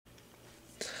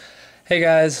Hey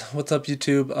guys, what's up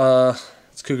YouTube?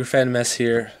 It's Cougarfanmess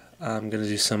here. I'm gonna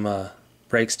do some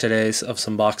breaks today of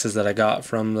some boxes that I got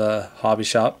from the hobby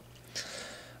shop.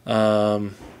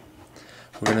 We're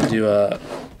gonna do a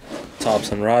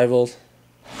Topps Unrivaled,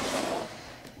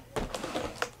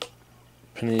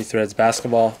 Panini Threads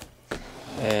basketball,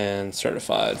 and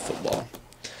certified football.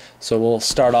 So we'll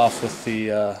start off with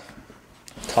the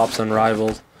Topps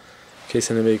Unrivaled. In case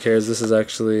anybody cares, this is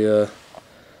actually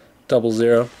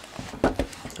 00.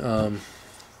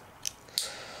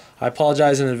 I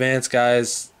apologize in advance,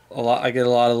 guys. I get a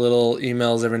lot of little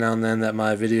emails every now and then that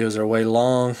my videos are way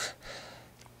long.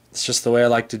 It's just the way I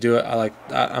like to do it. I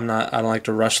don't like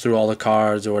to rush through all the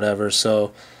cards or whatever.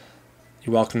 So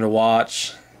you're welcome to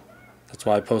watch. That's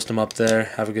why I post them up there.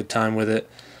 Have a good time with it.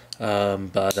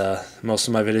 But most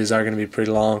of my videos are going to be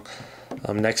pretty long.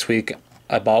 Next week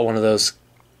I bought one of those,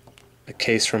 a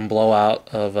case from Blowout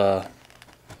of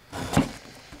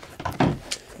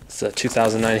it's a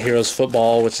 2009 Heroes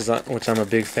football, which I'm a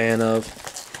big fan of.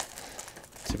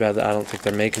 Too bad that I don't think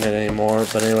they're making it anymore.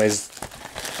 But anyways,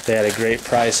 they had a great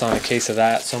price on a case of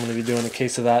that, so I'm going to be doing a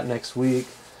case of that next week.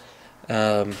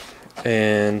 And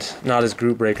not as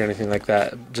group break or anything like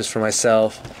that, just for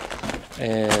myself.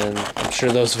 And I'm sure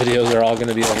those videos are all going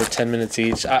to be over 10 minutes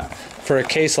each. For a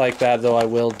case like that, though, I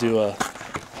will do a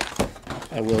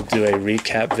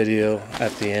recap video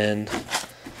at the end.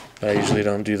 But I usually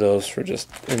don't do those for just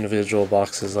individual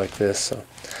boxes like this. So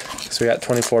we got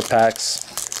 24 packs.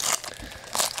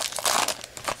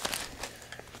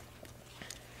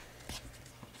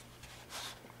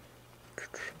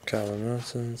 Calvin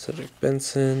Wilson, Cedric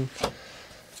Benson,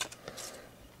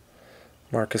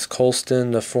 Marcus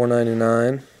Colston to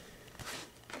 4.99.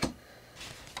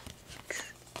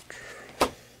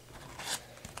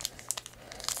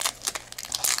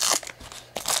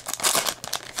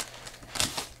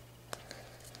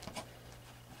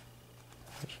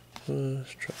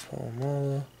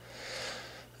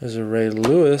 There's a Ray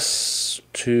Lewis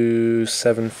to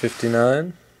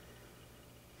 7.59.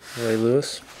 Ray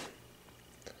Lewis.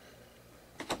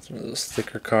 It's one of those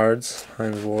thicker cards.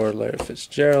 Hines Ward, Larry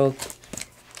Fitzgerald.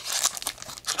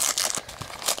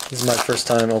 This is my first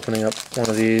time opening up one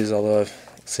of these, although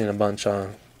I've seen a bunch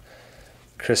on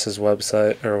Chris's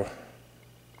website or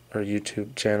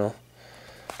YouTube channel.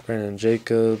 Brandon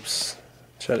Jacobs,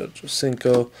 Chad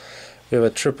Ochocinco. We have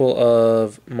a triple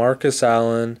of Marcus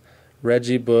Allen,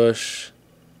 Reggie Bush,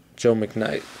 Joe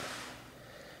McKnight.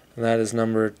 And that is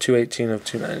number 218 of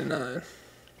 299.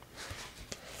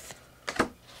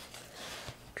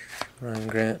 Ryan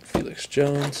Grant, Felix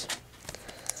Jones.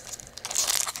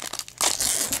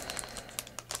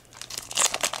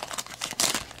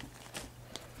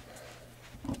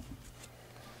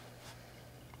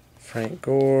 Frank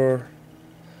Gore.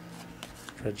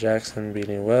 Fred Jackson,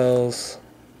 Beanie Wells.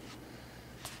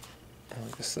 I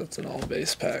guess that's an all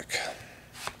base pack.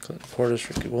 Clinton Portis,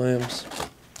 Ricky Williams.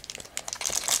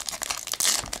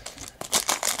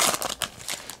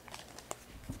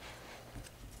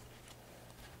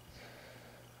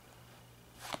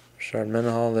 Rashard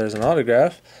Mendenhall. There's an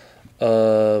autograph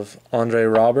of Andre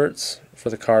Roberts for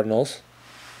the Cardinals.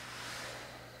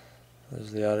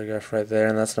 There's the autograph right there,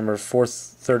 and that's number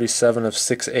 437 of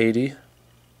 680.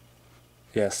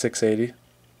 Yeah, 680.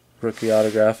 Rookie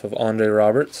autograph of Andre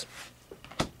Roberts.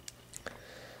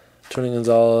 Tony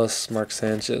Gonzalez, Mark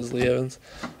Sanchez, Lee Evans,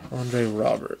 Andre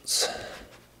Roberts.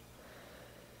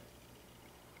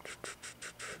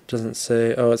 Doesn't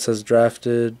say. Oh, it says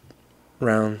drafted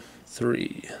round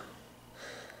 3.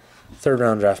 Third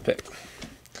round draft pick.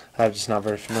 I'm just not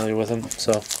very familiar with him,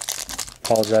 so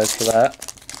apologize for that.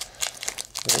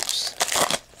 Oops.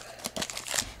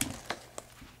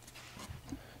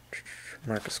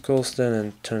 Marcus Colston,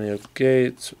 Antonio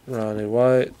Gates, Ronnie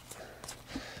White,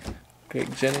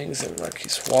 Greg Jennings, and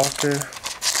Marquise Walker.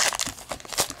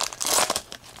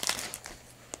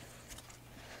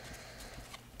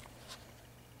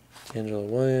 Angela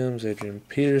Williams, Adrian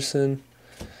Peterson.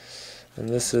 And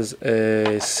this is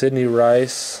a Sidney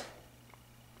Rice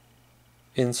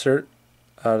insert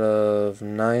out of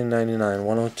 9.99,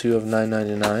 102 of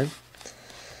 9.99.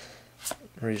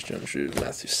 Maurice Jones-Drew,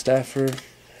 Matthew Stafford.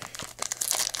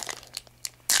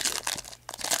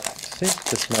 I think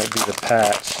this might be the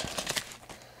patch.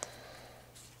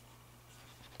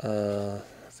 I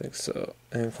think so.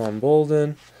 Anquan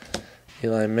Bolden,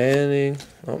 Eli Manning.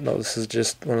 Oh no, this is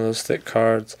just one of those thick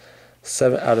cards.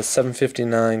 7 out of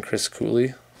 759. Chris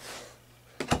Cooley.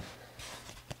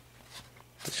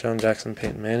 Deshaun Jackson,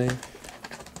 Peyton Manning.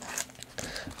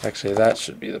 Actually, that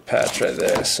should be the patch right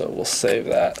there. So we'll save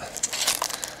that.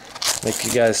 Make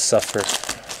you guys suffer.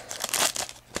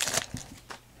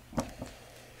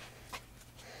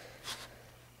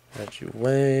 Reggie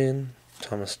Wayne,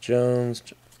 Thomas Jones,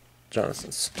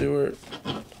 Jonathan Stewart,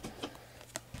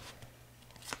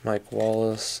 Mike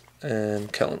Wallace,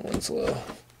 and Kellen Winslow.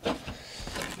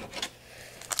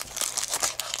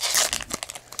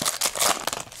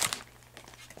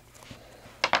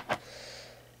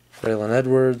 Braylon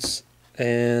Edwards,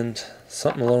 and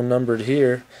something low numbered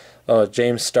here. Oh,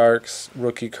 James Starks,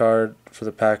 rookie card for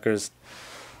the Packers,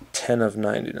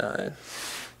 10/99.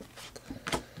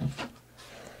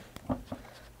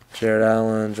 Jared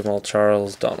Allen, Jamal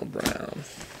Charles, Donald Brown.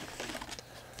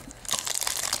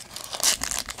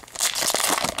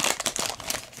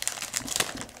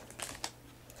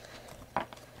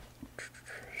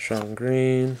 Sean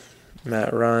Green,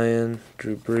 Matt Ryan,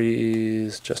 Drew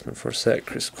Brees, Justin Forsett,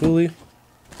 Chris Cooley.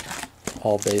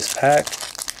 All base pack.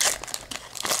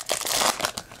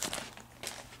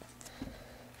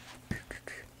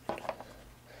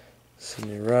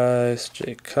 Sidney Rice,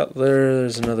 Jay Cutler.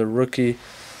 There's another rookie.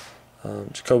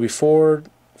 Jacoby Ford,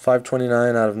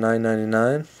 529 out of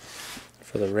 999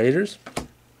 for the Raiders.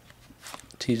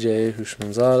 TJ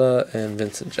Houshmandzadeh and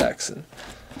Vincent Jackson.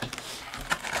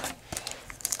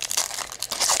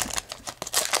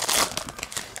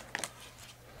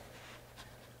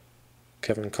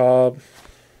 Kevin Cobb,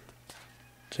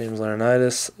 James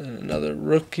Laurinaitis, and another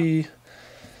rookie.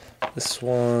 This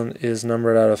one is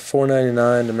numbered out of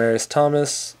 499, Demaryius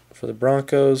Thomas for the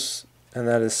Broncos, and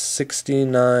that is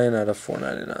 69 out of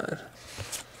 499.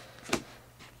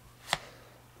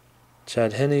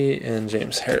 Chad Henne and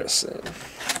James Harrison.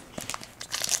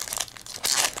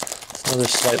 It's another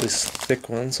slightly thick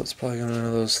one, so it's probably going to be one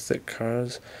of those thick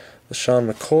cards.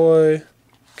 LaShawn McCoy,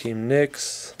 Keem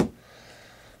Nicks,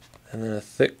 and then a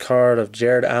thick card of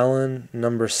Jared Allen,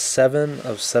 number 7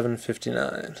 of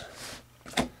 759.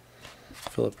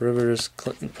 Phillip Rivers,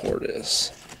 Clinton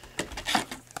Portis.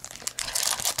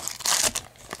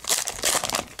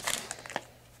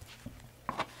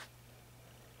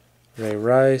 Ray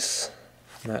Rice,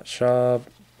 Matt Schaub,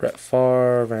 Brett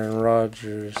Favre, Aaron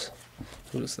Rodgers.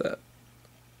 Who is that?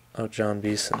 Oh, John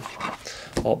Beeson.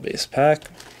 All base pack.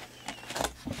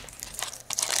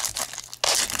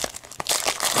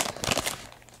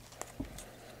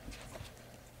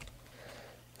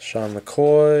 Sean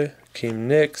McCoy, Keem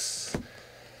Nicks,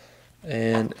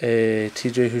 and a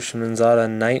TJ Houshmandzadeh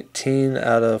 19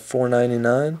 out of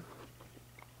 499.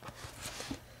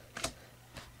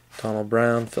 Donald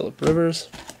Brown, Phillip Rivers.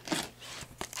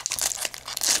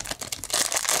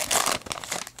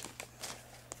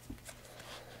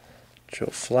 Joe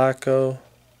Flacco,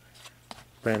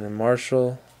 Brandon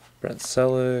Marshall, Brent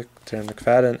Selleck, Darren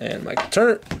McFadden, and Michael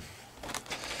Turner.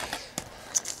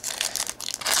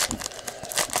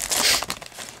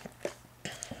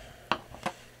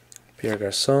 Pierre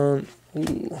Garçon,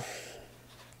 ooh,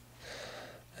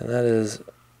 and that is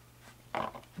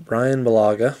Brian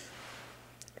Bulaga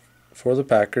for the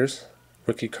Packers,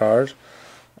 rookie card,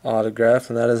 autograph,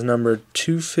 and that is numbered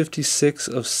 256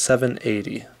 of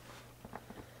 780.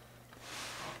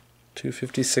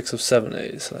 256 of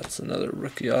 780, so that's another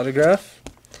rookie autograph.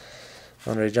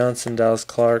 Andre Johnson, Dallas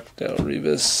Clark, Dale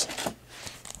Revis.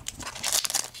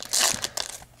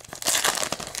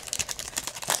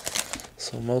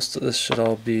 So most of this should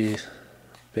all be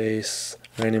base.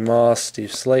 Randy Moss,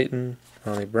 Steve Slayton,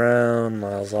 Ronnie Brown,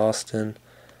 Miles Austin,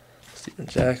 Steven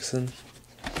Jackson.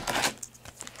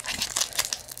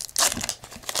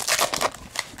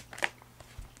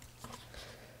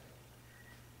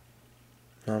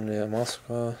 Namdia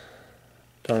Moskwa,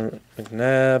 Don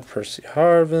McNabb, Percy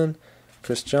Harvin,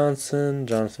 Chris Johnson,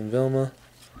 Jonathan Vilma.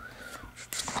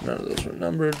 None of those were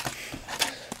numbered.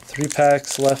 3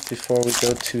 packs left before we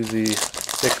go to the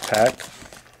thick pack.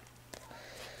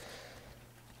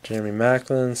 Jeremy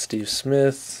Maclin, Steve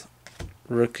Smith,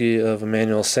 rookie of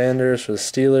Emmanuel Sanders for the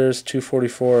Steelers,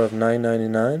 244 of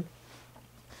 999.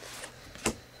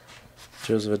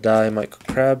 Joseph Adai, Michael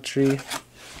Crabtree.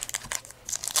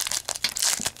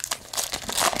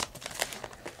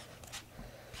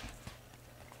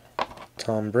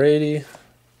 Tom Brady,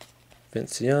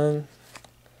 Vince Young,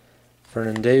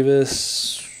 Vernon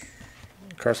Davis,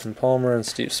 Carson Palmer, and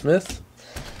Steve Smith.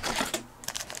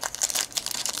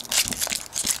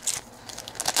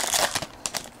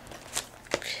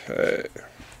 Okay.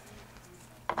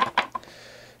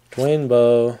 Dwayne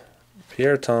Bowe,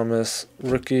 Pierre Thomas,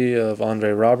 rookie of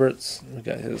Andre Roberts. We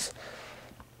got his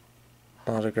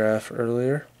autograph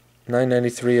earlier.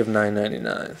 993 of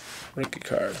 999. Rookie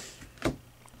card.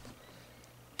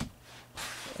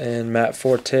 And Matt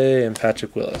Forte and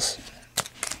Patrick Willis.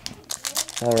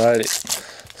 Alrighty.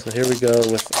 So here we go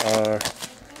with our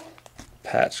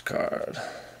patch card.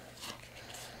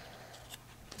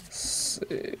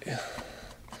 see.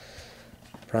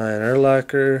 Brian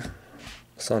Urlacher,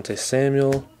 Asante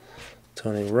Samuel,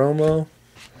 Tony Romo,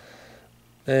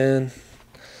 and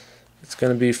it's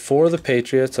going to be for the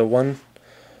Patriots, a one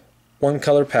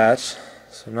color patch,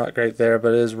 so not great there,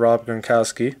 but it is Rob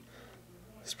Gronkowski.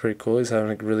 It's pretty cool. He's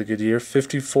having a really good year.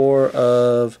 54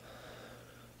 of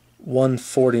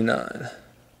 149.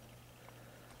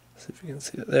 See if you can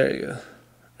see that. There you go. Or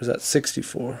is that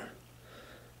 64?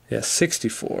 Yeah,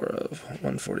 64 of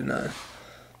 149.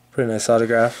 Pretty nice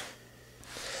autograph.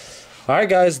 Alright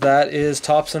guys, that is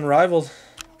Topps Unrivaled.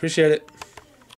 Appreciate it.